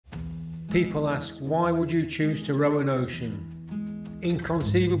People ask, why would you choose to row an ocean?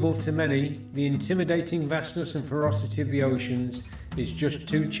 Inconceivable to many, the intimidating vastness and ferocity of the oceans is just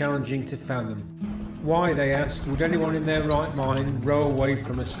too challenging to fathom. Why, they ask, would anyone in their right mind row away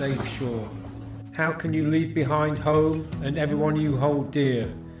from a safe shore? How can you leave behind home and everyone you hold dear?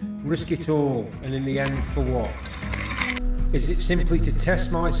 Risk it all, and in the end for what? Is it simply to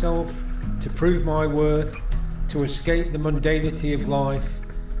test myself, to prove my worth, to escape the mundanity of life,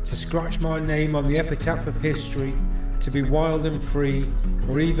 to scratch my name on the epitaph of history, to be wild and free,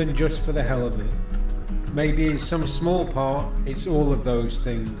 or even just for the hell of it? Maybe in some small part, it's all of those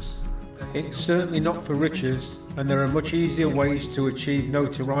things. It's certainly not for riches, and there are much easier ways to achieve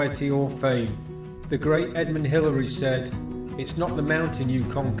notoriety or fame. The great Edmund Hillary said, "It's not the mountain you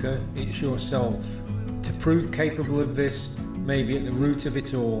conquer, it's yourself." To prove capable of this may be at the root of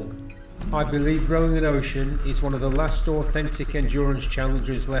it all. I believe rowing an ocean is one of the last authentic endurance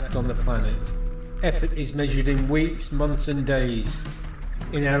challenges left on the planet. Effort is measured in weeks, months and days.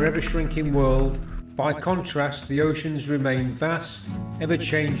 In our ever-shrinking world, by contrast, the oceans remain vast,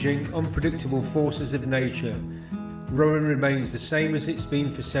 ever-changing, unpredictable forces of nature. Rowing remains the same as it's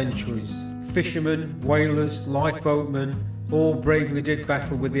been for centuries. Fishermen, whalers, lifeboatmen, all bravely did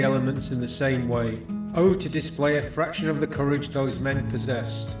battle with the elements in the same way. Oh, to display a fraction of the courage those men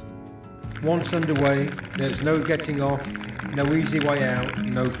possessed. Once underway, there's no getting off, no easy way out,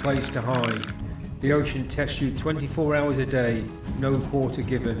 no place to hide. The ocean tests you 24 hours a day, no quarter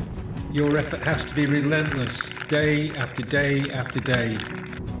given. Your effort has to be relentless, day after day after day.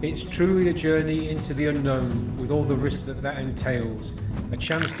 It's truly a journey into the unknown, with all the risks that entails. A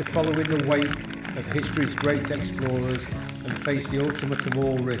chance to follow in the wake of history's great explorers and face the ultimate of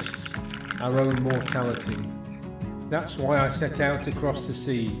all risks, our own mortality. That's why I set out across the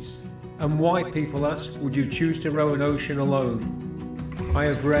seas. And why, people ask, would you choose to row an ocean alone? I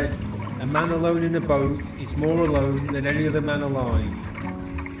have read, a man alone in a boat is more alone than any other man alive.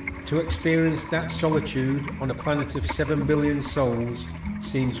 To experience that solitude on a planet of 7 billion souls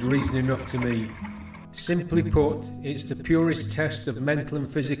seems reason enough to me. Simply put, it's the purest test of mental and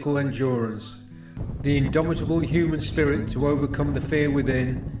physical endurance. The indomitable human spirit to overcome the fear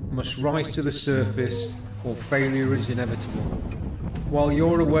within must rise to the surface, or failure is inevitable. While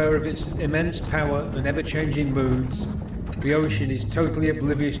you're aware of its immense power and ever-changing moods, the ocean is totally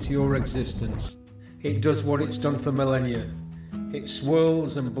oblivious to your existence. It does what it's done for millennia. It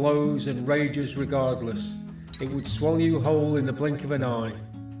swirls and blows and rages regardless. It would swallow you whole in the blink of an eye.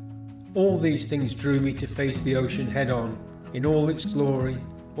 All these things drew me to face the ocean head-on, in all its glory,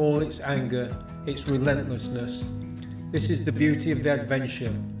 all its anger, its relentlessness. This is the beauty of the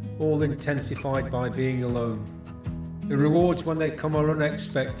adventure, all intensified by being alone. The rewards when they come are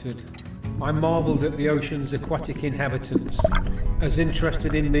unexpected. I marvelled at the ocean's aquatic inhabitants, as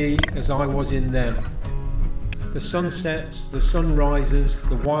interested in me as I was in them. The sunsets, the sunrises,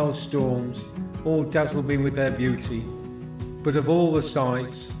 the wild storms, all dazzled me with their beauty. But of all the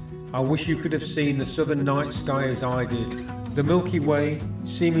sights, I wish you could have seen the southern night sky as I did. The Milky Way,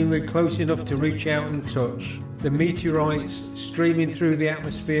 seemingly close enough to reach out and touch. The meteorites streaming through the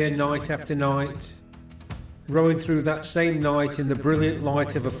atmosphere night after night. Rowing through that same night in the brilliant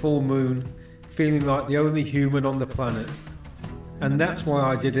light of a full moon, feeling like the only human on the planet. And that's why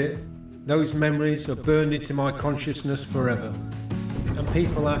I did it. Those memories are burned into my consciousness forever. And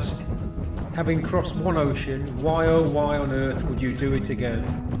people ask, having crossed one ocean, why oh why on earth would you do it again?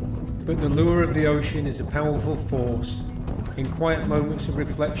 But the lure of the ocean is a powerful force. In quiet moments of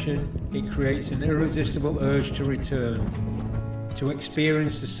reflection, it creates an irresistible urge to return. To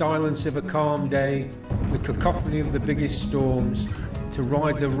experience the silence of a calm day, the cacophony of the biggest storms, to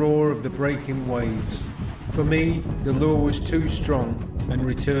ride the roar of the breaking waves. For me, the lure was too strong and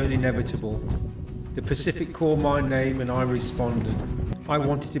return inevitable. The Pacific called my name and I responded. I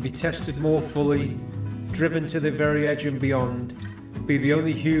wanted to be tested more fully, driven to the very edge and beyond, be the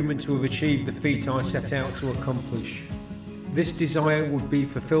only human to have achieved the feat I set out to accomplish. This desire would be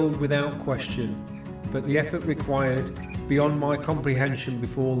fulfilled without question, but the effort required beyond my comprehension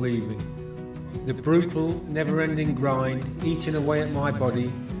before leaving. The brutal, never-ending grind eating away at my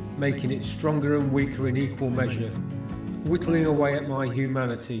body, making it stronger and weaker in equal measure, whittling away at my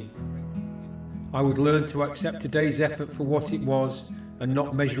humanity. I would learn to accept today's effort for what it was and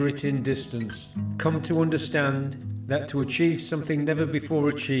not measure it in distance. Come to understand that to achieve something never before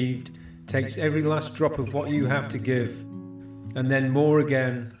achieved takes every last drop of what you have to give, and then more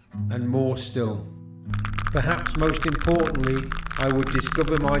again, and more still. Perhaps most importantly, I would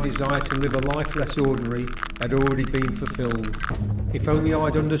discover my desire to live a life less ordinary had already been fulfilled. If only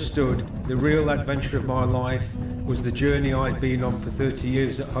I'd understood the real adventure of my life was the journey I'd been on for 30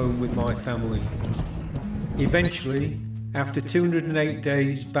 years at home with my family. Eventually, after 208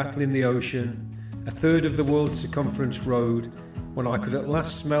 days battling the ocean, a third of the world's circumference rowed, when I could at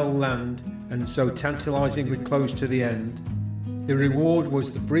last smell land and so tantalisingly close to the end, the reward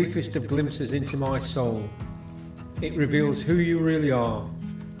was the briefest of glimpses into my soul. It reveals who you really are,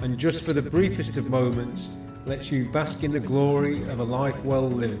 and just for the briefest of moments, lets you bask in the glory of a life well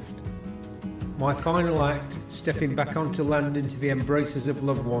lived. My final act, stepping back onto land into the embraces of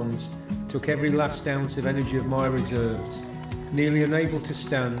loved ones, took every last ounce of energy of my reserves. Nearly unable to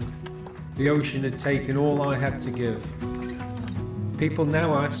stand, the ocean had taken all I had to give. People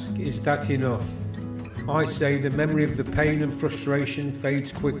now ask, is that enough? I say the memory of the pain and frustration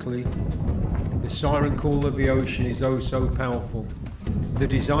fades quickly. The siren call of the ocean is oh so powerful. The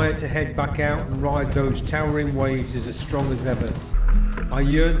desire to head back out and ride those towering waves is as strong as ever. I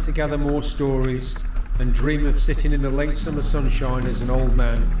yearn to gather more stories and dream of sitting in the late summer sunshine as an old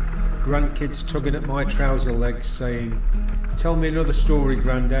man, grandkids tugging at my trouser legs saying, "Tell me another story,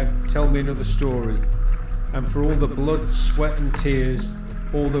 Grandad, tell me another story." And for all the blood, sweat and tears,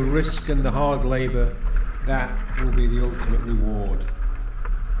 all the risk and the hard labour, that will be the ultimate reward.